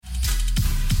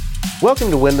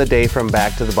Welcome to Win the Day from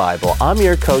Back to the Bible. I'm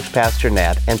your coach, Pastor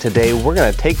Nat, and today we're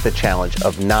going to take the challenge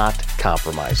of not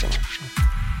compromising.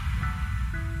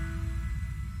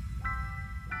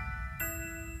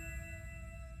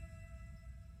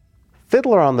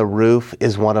 Fiddler on the Roof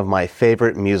is one of my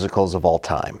favorite musicals of all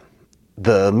time.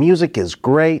 The music is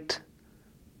great,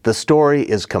 the story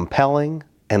is compelling,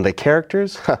 and the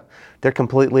characters, they're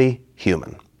completely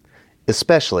human,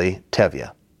 especially Tevye.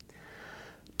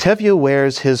 Tevye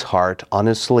wears his heart on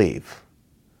his sleeve.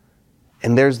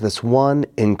 And there's this one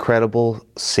incredible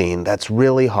scene that's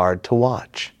really hard to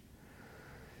watch.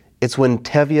 It's when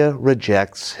Tevye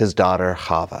rejects his daughter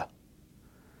Chava.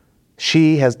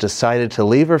 She has decided to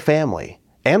leave her family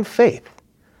and faith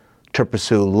to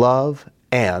pursue love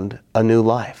and a new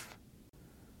life.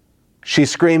 She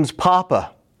screams,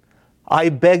 "Papa, I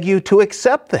beg you to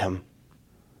accept them."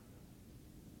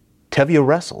 Tevye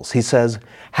wrestles. He says,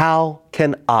 "How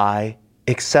can I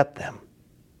accept them?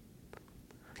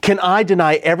 Can I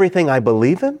deny everything I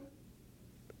believe in?"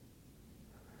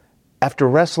 After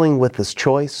wrestling with this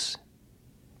choice,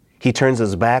 he turns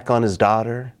his back on his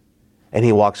daughter and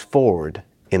he walks forward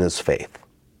in his faith.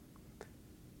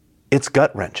 It's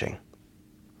gut-wrenching.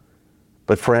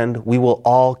 But friend, we will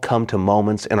all come to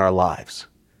moments in our lives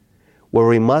where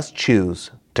we must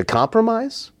choose to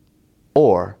compromise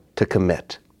or to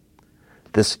commit.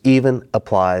 This even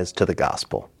applies to the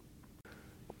gospel.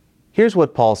 Here's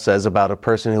what Paul says about a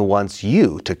person who wants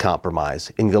you to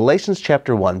compromise in Galatians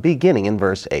chapter 1, beginning in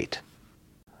verse 8.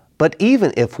 "But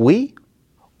even if we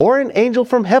or an angel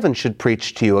from heaven should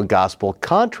preach to you a gospel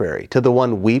contrary to the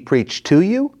one we preach to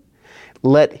you,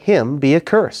 let him be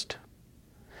accursed.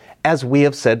 As we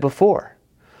have said before,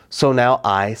 so now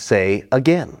I say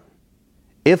again,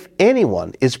 if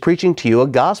anyone is preaching to you a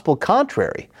gospel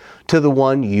contrary to the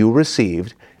one you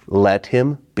received, let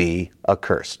him be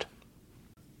accursed."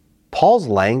 Paul's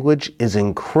language is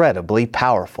incredibly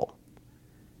powerful.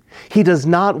 He does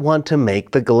not want to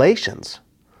make the Galatians,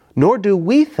 nor do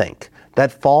we think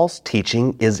that false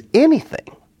teaching is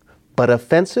anything but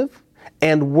offensive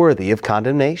and worthy of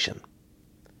condemnation.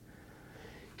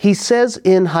 He says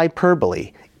in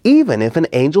hyperbole, even if an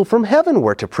angel from heaven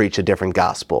were to preach a different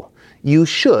gospel, you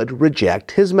should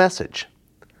reject his message.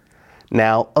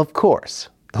 Now, of course,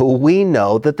 we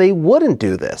know that they wouldn't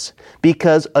do this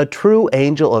because a true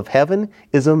angel of heaven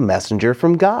is a messenger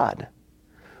from God.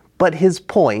 But his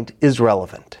point is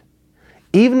relevant.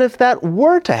 Even if that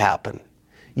were to happen,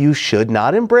 you should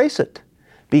not embrace it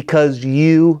because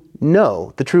you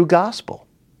know the true gospel.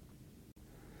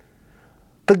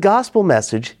 The gospel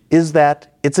message is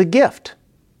that it's a gift.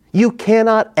 You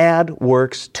cannot add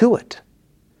works to it.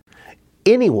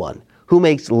 Anyone who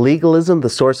makes legalism the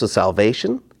source of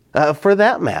salvation, for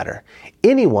that matter,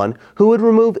 anyone who would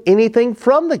remove anything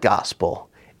from the gospel,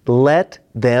 let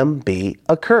them be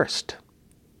accursed.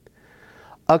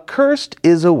 Accursed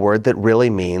is a word that really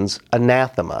means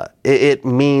anathema. It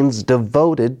means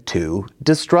devoted to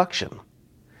destruction.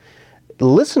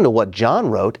 Listen to what John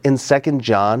wrote in 2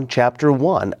 John chapter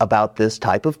 1 about this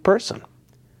type of person.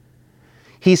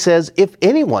 He says, "If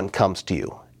anyone comes to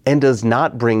you and does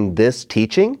not bring this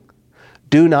teaching,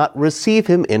 do not receive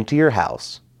him into your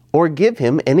house or give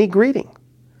him any greeting.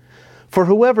 For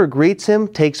whoever greets him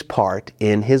takes part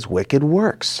in his wicked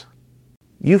works."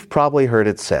 You've probably heard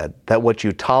it said that what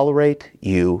you tolerate,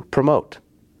 you promote.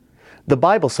 The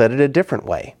Bible said it a different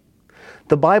way.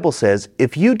 The Bible says,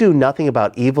 if you do nothing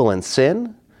about evil and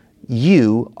sin,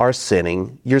 you are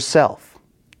sinning yourself.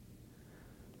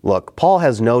 Look, Paul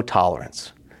has no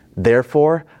tolerance.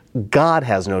 Therefore, God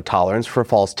has no tolerance for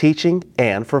false teaching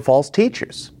and for false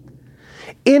teachers.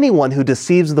 Anyone who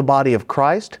deceives the body of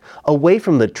Christ away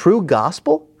from the true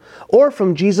gospel or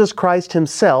from Jesus Christ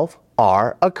himself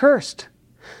are accursed.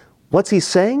 What's he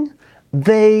saying?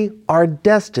 They are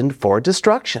destined for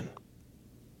destruction.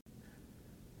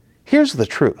 Here's the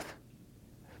truth.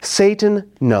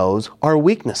 Satan knows our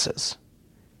weaknesses.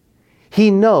 He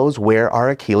knows where our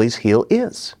Achilles heel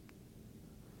is.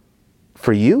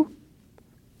 For you,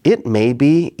 it may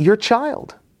be your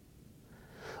child.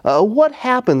 What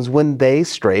happens when they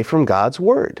stray from God's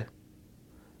word?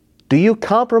 Do you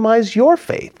compromise your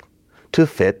faith to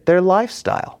fit their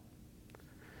lifestyle?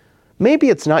 Maybe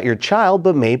it's not your child,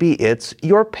 but maybe it's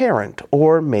your parent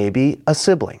or maybe a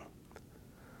sibling.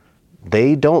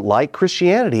 They don't like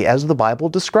Christianity as the Bible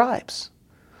describes.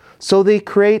 So they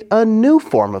create a new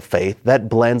form of faith that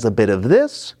blends a bit of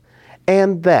this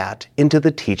and that into the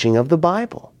teaching of the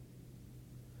Bible.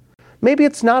 Maybe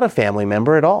it's not a family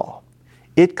member at all.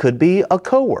 It could be a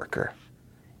coworker.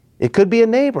 It could be a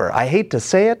neighbor. I hate to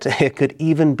say it. It could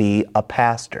even be a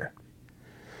pastor.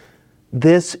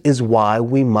 This is why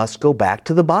we must go back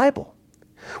to the Bible.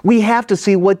 We have to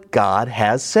see what God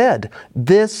has said.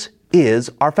 This is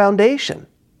our foundation.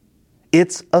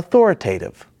 It's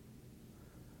authoritative.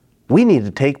 We need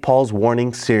to take Paul's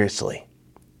warning seriously.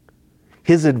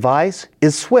 His advice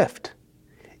is swift.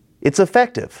 It's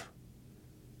effective.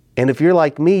 And if you're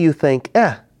like me, you think,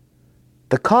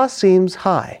 the cost seems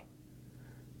high.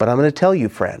 But I'm going to tell you,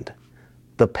 friend,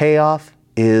 the payoff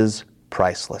is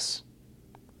priceless.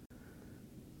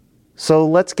 So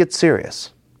let's get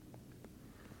serious.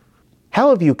 How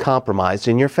have you compromised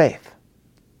in your faith?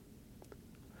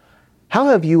 How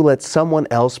have you let someone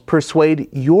else persuade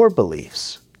your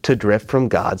beliefs to drift from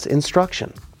God's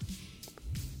instruction?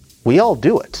 We all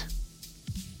do it.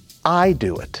 I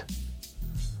do it.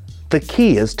 The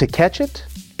key is to catch it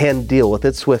and deal with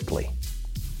it swiftly.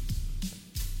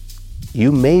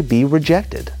 You may be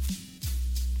rejected.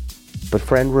 But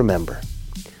friend, remember,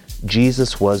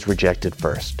 Jesus was rejected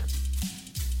first.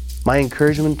 My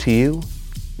encouragement to you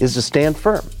is to stand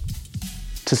firm,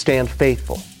 to stand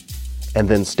faithful, and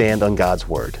then stand on God's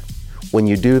word. When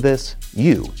you do this,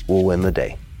 you will win the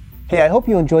day. Hey, I hope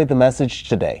you enjoyed the message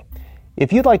today.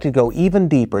 If you'd like to go even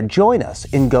deeper, join us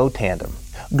in Go Tandem.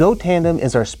 Go Tandem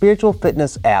is our spiritual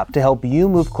fitness app to help you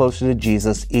move closer to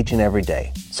Jesus each and every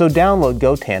day. So download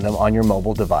Go Tandem on your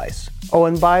mobile device. Oh,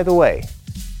 and by the way,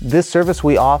 this service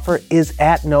we offer is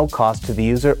at no cost to the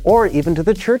user or even to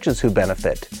the churches who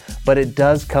benefit, but it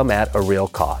does come at a real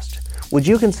cost. Would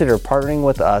you consider partnering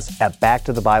with us at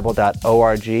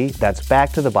backtothebible.org? That's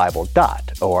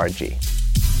backtothebible.org.